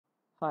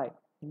Hi,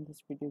 in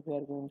this video we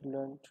are going to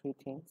learn three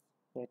things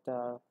that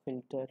are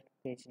filter,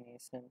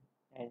 pagination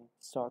and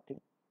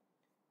sorting.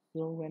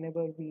 So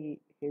whenever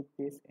we hit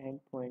this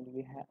endpoint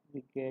we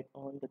get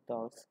all the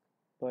tasks,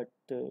 but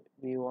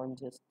we want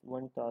just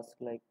one task,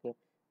 we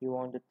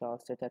want the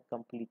tasks that are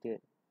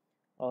completed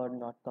or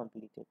not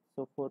completed.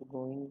 So for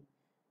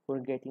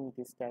getting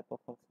this type of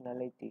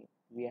functionality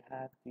we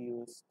have to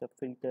use the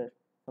filter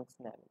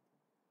functionality.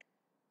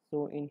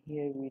 So in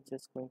here we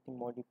just going to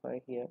modify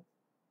here,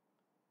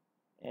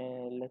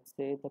 and let's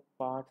say the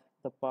path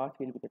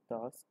will be the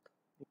task,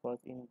 because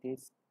in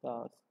this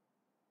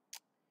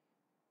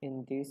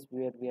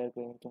where we are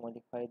going to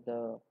modify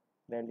the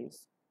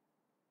values.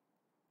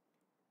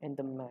 And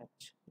the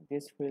match,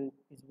 this field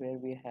is where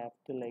we have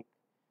to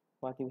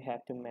what we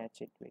have to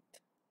match it with.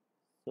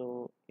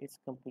 So it's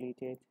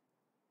completed,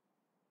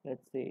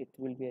 let's say it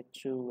will be a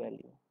true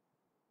value.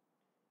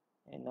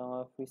 And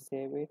now if we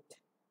save it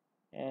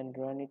and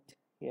run it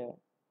here,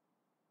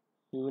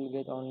 we will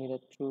get only the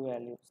true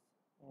values.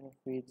 And if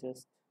we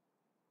just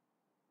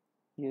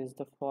use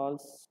the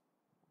false,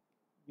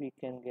 we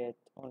can get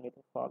only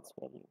the false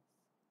values.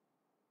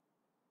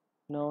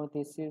 Now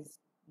this is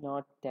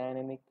not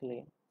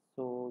dynamically,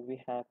 so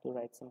we have to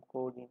write some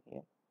code in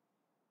here.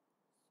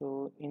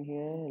 So in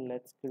here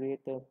let's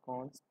create a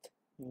const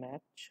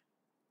match,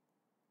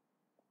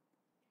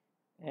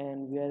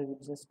 and we are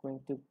just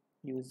going to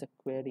use a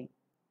query,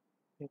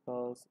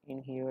 because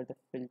in here the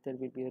filter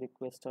will be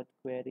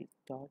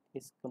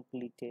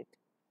request.query.isCompleted.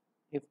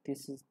 If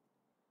this is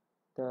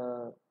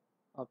the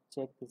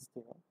object is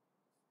there,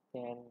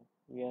 then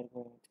we are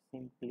going to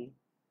simply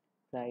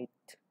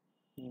write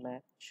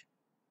match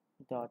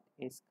dot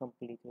is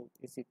completed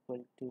is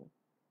equal to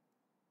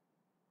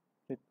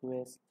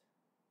request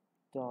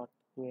dot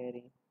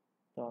query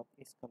dot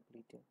is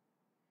completed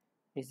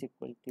is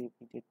equal to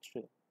repeated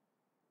true.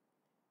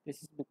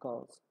 This is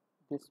because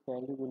this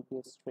value will be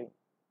a string,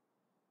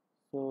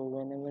 so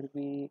whenever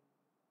we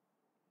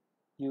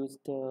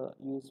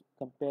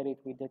compare it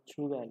with the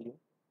true value,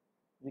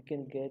 we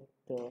can get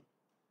the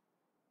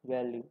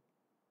value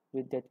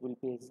with that will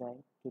be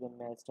assigned to the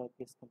match dot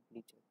is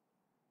completed.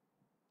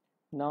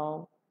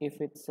 Now if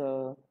it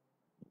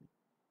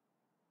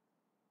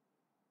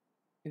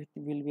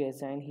will be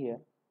assigned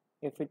here.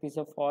 If it is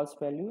a false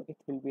value, it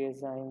will be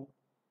assigned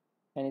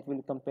and it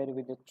will compare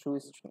with the true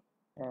string,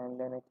 and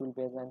then it will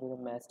be assigned to the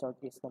match dot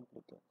is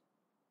completed.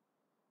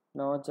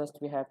 Now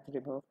just we have to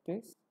remove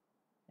this,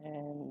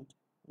 and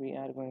we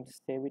are going to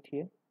save it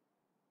here.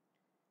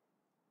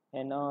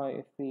 And now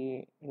if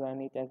we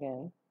run it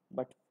again,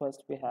 but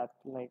first we have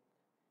to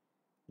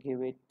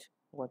give it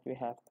what we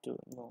have to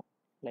know.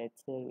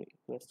 Let's say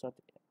request dot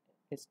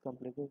is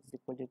completed is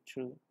equal to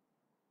true.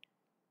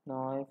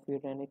 Now if we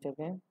run it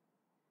again,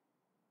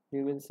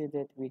 we will see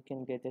that we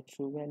can get the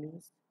true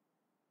values,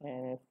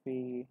 and if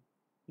we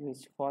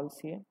use false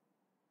here,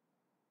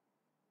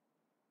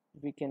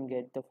 we can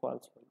get the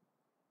false value.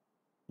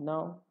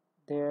 Now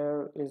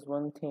there is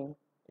one thing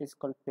is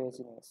called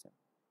pagination.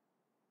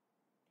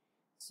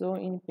 So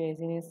in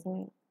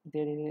pagination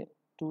there are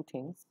two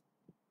things,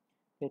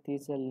 that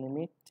is a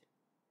limit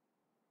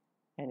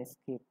and a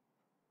skip.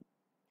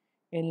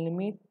 In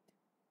limit,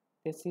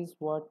 this is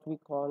what we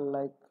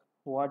call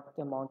what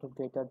amount of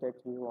data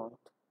that we want,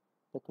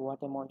 that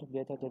what amount of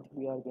data that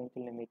we are going to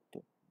limit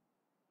to.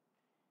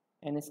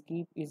 And a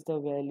skip is the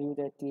value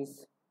that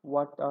is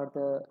what are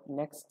the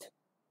next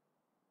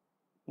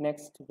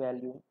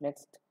value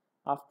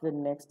after the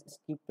next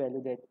skip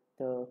value, that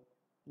the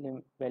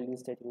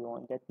values that we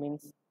want. That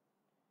means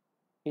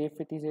if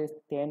it is a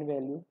 10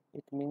 value,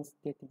 it means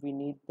that we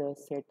need the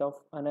set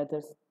of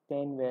another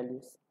 10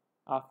 values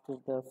after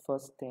the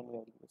first 10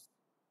 values.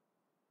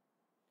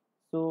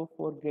 So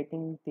for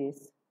getting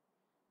this,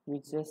 we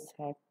just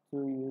have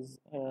to use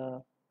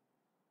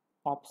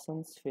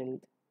options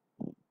field,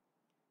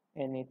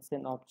 and it's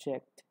an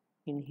object.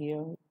 In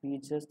here we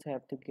just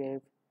have to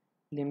give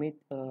limit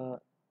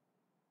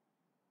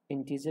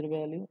integer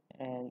value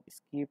and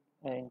skip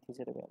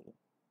integer value.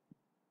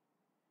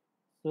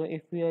 So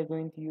if we are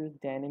going to use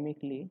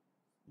dynamically,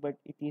 but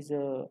it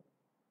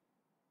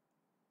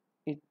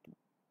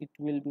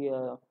will be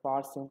a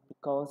parsing,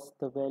 because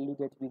the value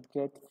that we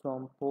get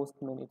from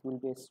postman, it will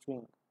be a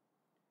string.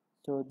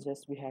 So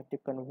just we have to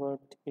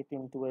convert it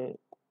into a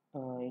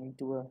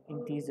integer.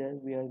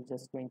 We are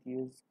just going to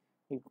use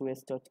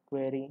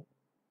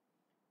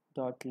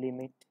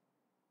request.query.limit,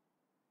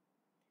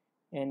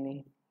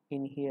 and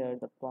in here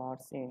the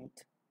parse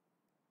int,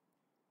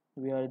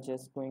 we are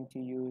just going to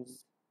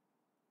use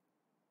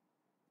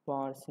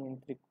parse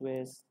int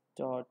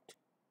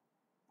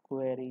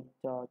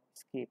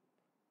request.query.skip.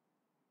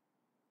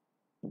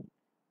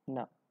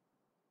 Now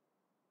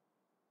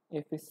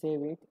if we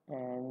save it,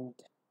 and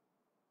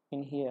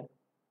in here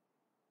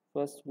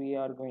first we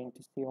are going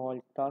to see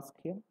all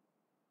tasks here.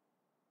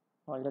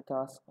 All the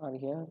tasks are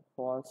here,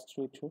 false,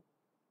 true, true.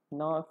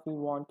 Now if we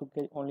want to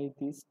get only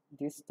this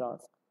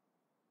task,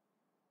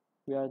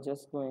 we are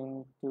just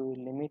going to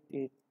limit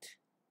it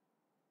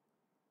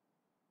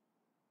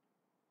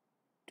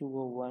to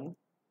a 1,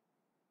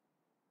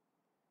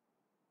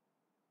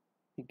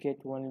 we get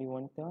only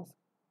one task,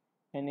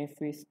 and if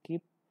we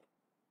skip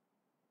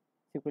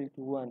equal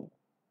to 1,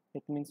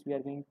 that means we are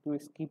going to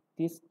skip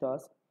this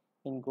task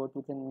and go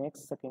to the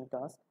next second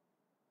task,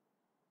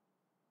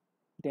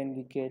 then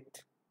we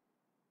get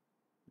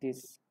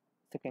this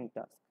second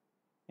task.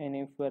 And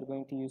if we are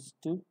going to use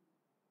 2,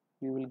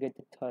 we will get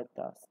the third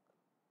task.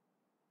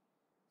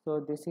 So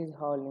this is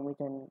how limit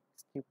and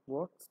skip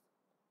works.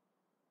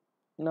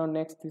 Now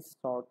next is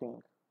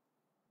sorting.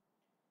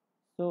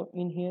 So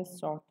in here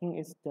sorting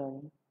is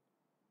done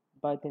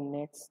by the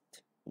next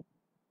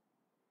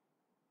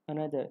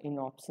another in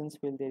options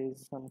field there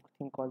is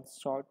something called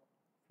sort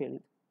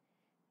field.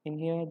 In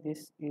here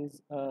this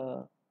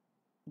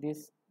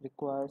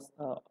requires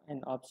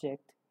an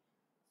object.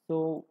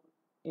 So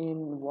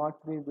in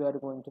what way we are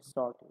going to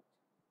sort it?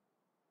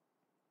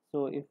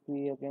 So if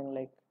we again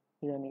like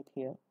run it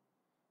here,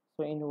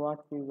 so in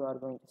what way we are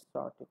going to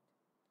sort it?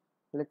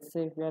 Let's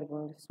say we are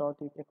going to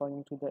sort it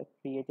according to the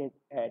created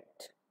at.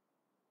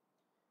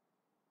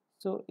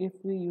 So if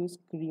we use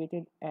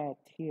created at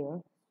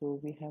here, so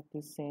we have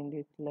to send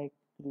it like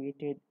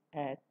created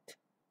at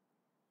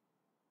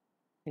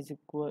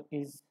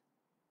is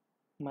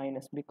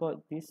minus,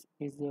 because this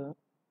is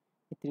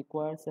it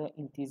requires an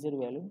integer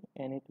value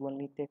and it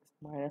only takes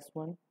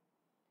 -1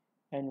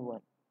 and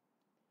 1.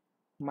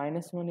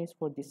 -1 is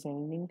for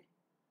descending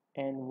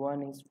and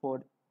 1 is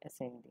for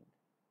ascending.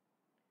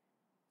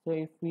 So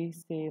if we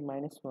say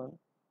 -1,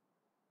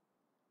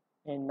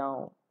 and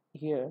now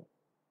here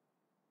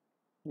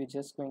we're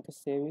just going to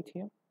save it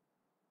here,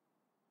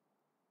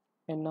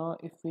 and now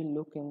if we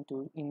look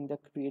into in the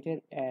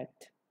created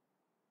at,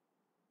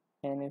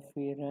 and if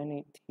we run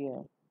it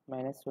here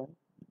 -1,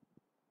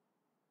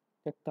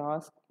 the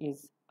task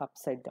is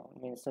upside down,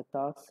 means the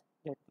task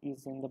that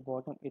is in the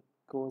bottom, it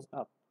goes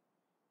up.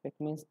 That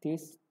means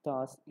this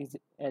task is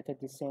at a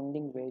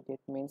descending way.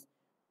 That means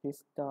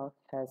this task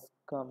has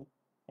come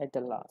at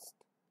the last.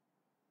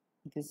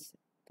 This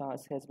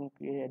task has been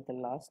created at the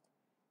last,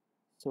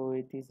 so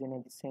it is in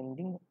a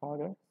descending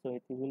order, so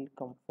it will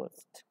come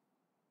first.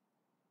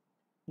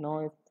 Now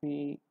if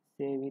we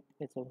save it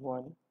as a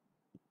 1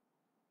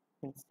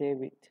 and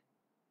save it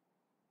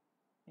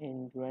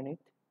and run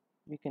it,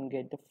 we can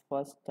get the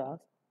first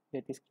task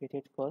that is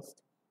created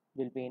first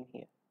will be in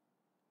here.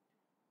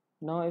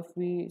 Now if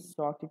we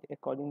sort it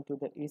according to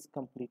the is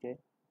completed,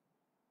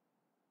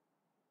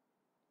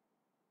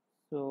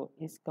 so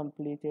is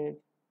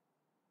completed,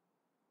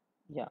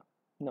 yeah,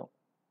 no.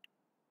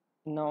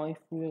 Now if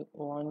we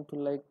want to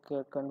like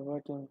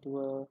convert into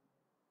a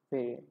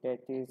way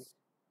that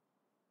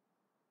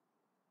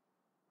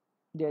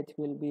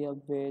will be a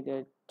way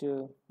that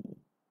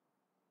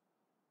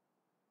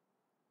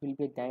will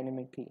be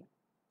dynamically.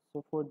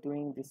 So for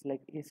doing this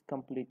like is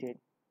completed,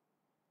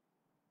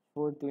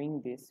 for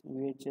doing this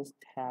we just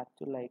have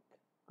to like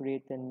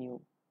create a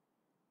new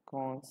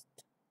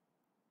const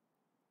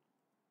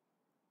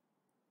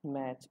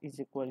match is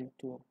equal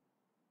to,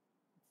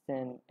 it's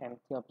an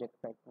empty object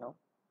right now.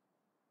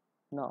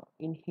 Now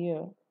in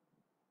here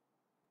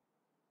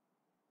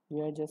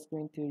we are just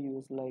going to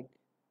use like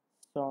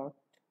sort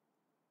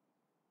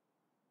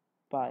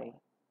by.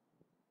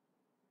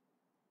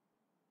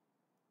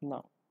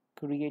 Now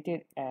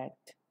created at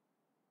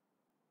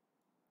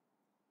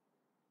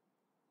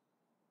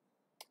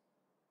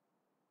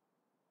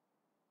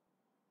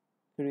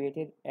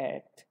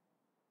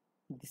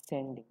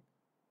descending.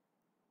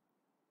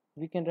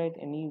 We can write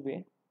any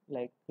way,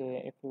 like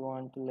if we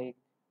want to like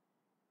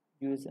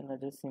use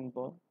another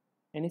symbol,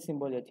 any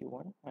symbol that you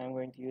want. I'm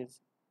going to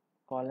use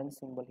colon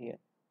symbol here.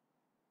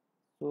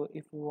 So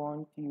if we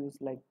want to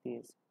use like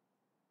this,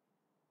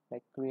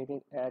 like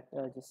created at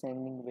a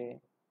descending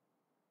way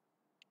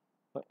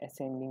or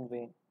ascending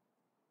way,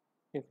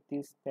 if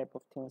this type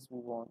of things we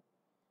want,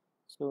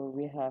 so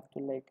we have to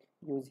like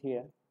use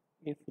here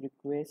if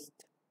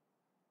request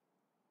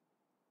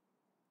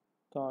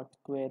dot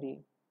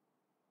query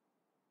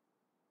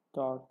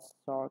dot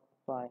sort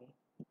by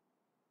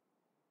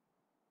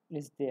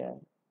is there,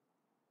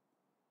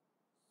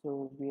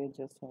 so we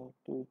just have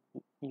to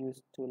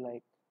use to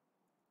like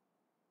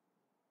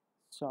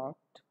sort.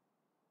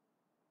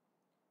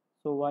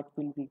 So what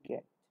will we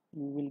get?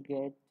 We will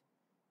get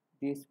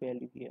this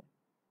value here,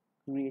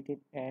 created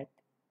at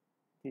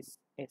this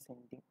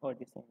ascending or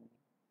descending.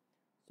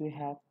 So we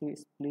have to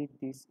split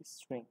this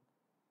string.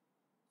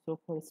 So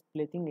for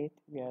splitting it,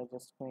 we are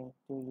just going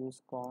to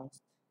use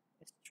const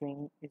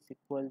string is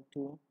equal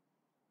to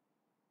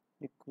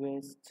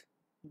request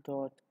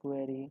dot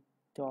query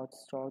dot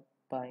sort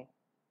by,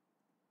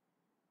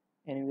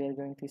 and we are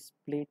going to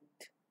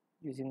split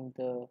using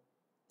the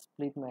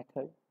split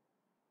method,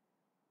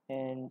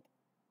 and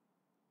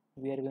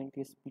we are going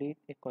to split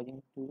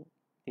according to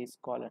this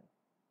column.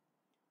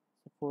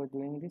 So for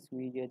doing this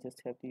we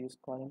just have to use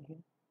column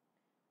here.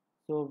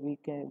 So we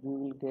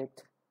will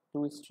get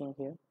two string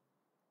here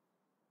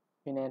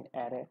in an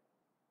array.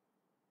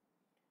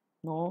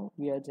 Now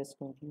we are just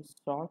going to use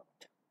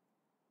sort,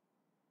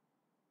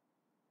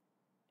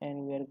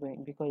 and we are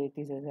going, because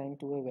it is assigned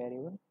to a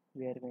variable,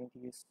 we are going to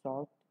use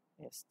sort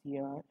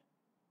str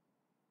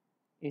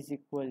is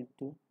equal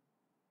to,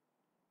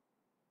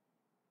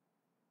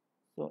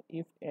 so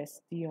if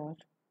str1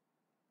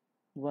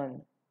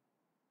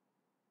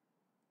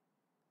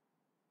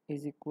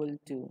 is equal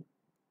to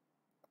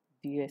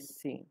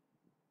dsc,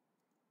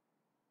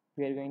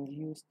 we are going to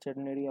use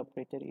ternary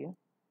operator here.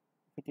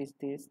 If it is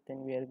this,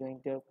 then we are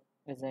going to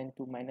assign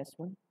to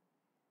 -1.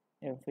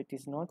 If it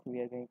is not, we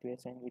are going to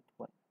assign with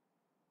 1.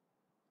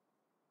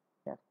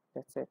 Yeah,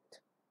 that's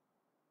it.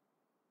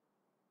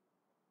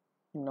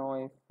 Now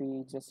if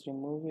we just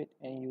remove it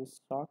and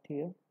use sort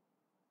here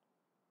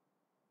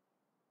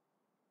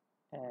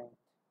and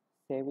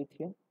save it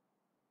here,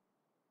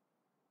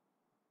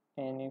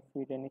 and if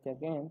we run it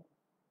again,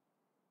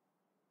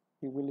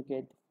 we will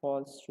get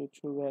false to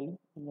true value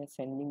in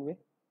ascending way.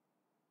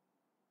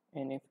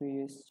 And if we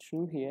use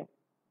true here,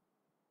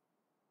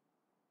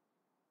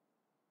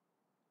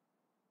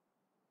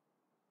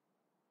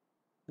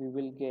 we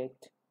will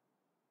get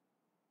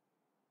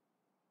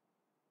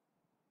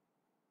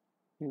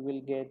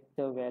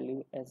the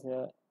value as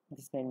a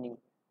descending.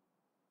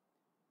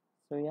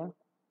 So yeah,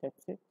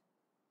 that's it.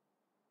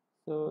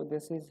 So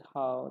this is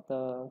how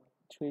the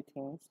three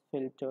things,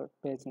 filter,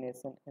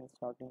 pagination and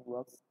sorting,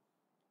 works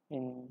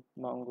in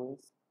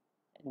Mongoose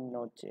and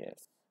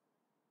Node.js.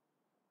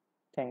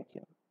 Thank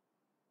you.